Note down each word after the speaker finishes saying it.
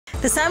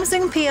The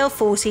Samsung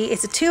PL40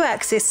 is a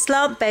 2-axis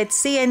slant bed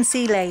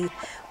CNC lathe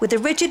with a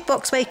rigid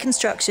boxway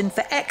construction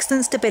for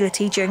excellent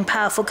stability during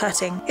powerful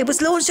cutting. It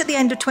was launched at the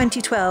end of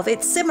 2012.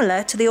 It's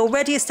similar to the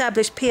already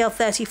established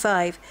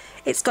PL35.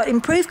 It's got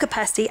improved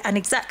capacity and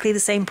exactly the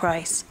same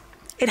price.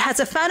 It has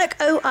a Fanuc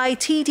OI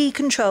TD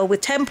control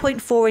with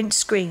 10.4-inch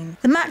screen.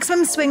 The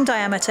maximum swing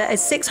diameter is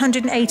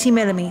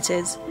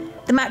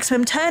 680mm. The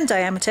maximum turn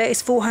diameter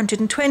is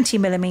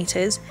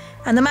 420mm,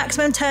 and the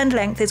maximum turn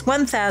length is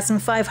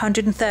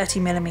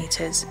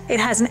 1530mm. It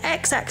has an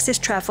x-axis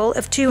travel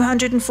of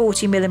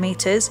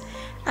 240mm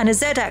and a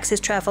z-axis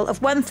travel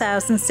of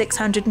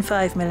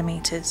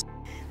 1605mm.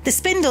 The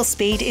spindle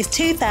speed is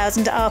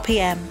 2000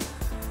 RPM.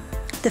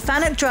 The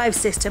Fanuc drive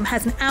system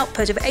has an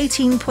output of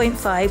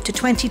 18.5 to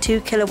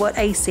 22 kW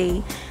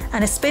AC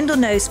and a spindle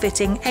nose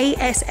fitting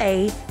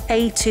ASA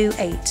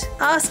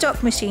A2-8. Our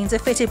stock machines are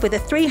fitted with a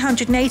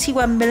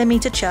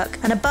 381mm chuck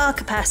and a bar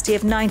capacity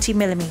of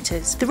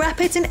 90mm. The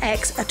rapids in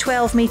X are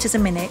 12 meters a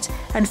minute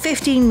and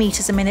 15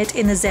 meters a minute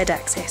in the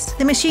Z-axis.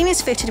 The machine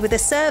is fitted with a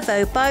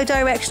Servo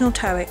bi-directional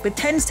turret with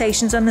 10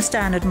 stations on the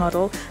standard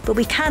model, but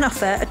we can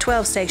offer a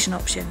 12-station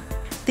option.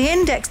 The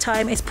index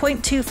time is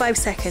 0.25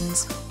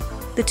 seconds.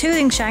 The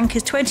tooling shank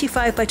is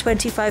 25 by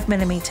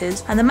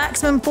 25mm and the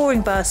maximum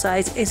boring bar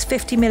size is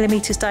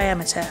 50mm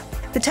diameter.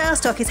 The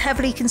tailstock is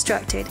heavily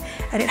constructed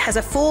and it has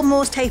a 4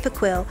 Morse taper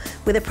quill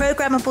with a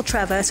programmable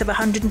traverse of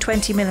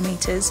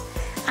 120mm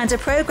and a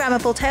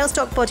programmable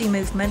tailstock body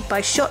movement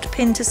by shot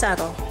pin to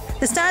saddle.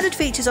 The standard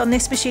features on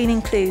this machine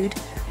include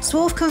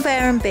Swarf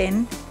conveyor and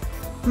bin,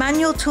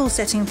 manual tool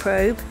setting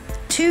probe,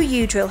 2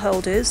 U-drill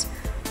holders,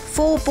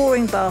 4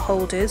 boring bar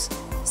holders,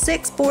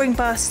 6 boring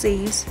bar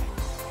sleeves,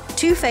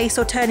 2 face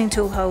or turning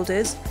tool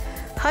holders,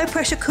 high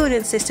pressure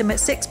coolant system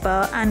at 6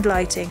 bar and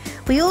lighting.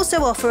 We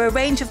also offer a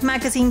range of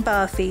magazine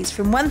bar feeds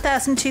from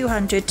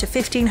 1200 to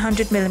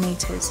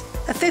 1500mm.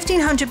 A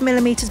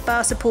 1500mm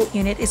bar support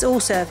unit is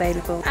also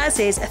available, as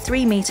is a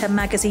 3-meter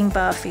magazine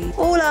bar feed.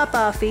 All our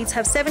bar feeds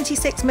have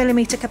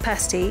 76mm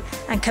capacity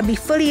and can be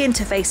fully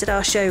interfaced at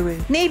our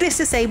showroom. Needless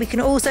to say, we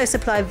can also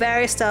supply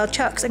various style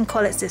chucks and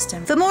collet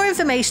systems. For more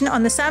information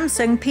on the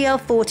Samsung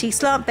PL40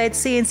 Slant Bed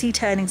CNC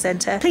Turning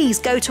Centre, please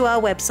go to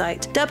our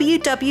website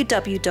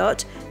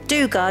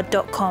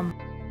www.C.Dugard.com.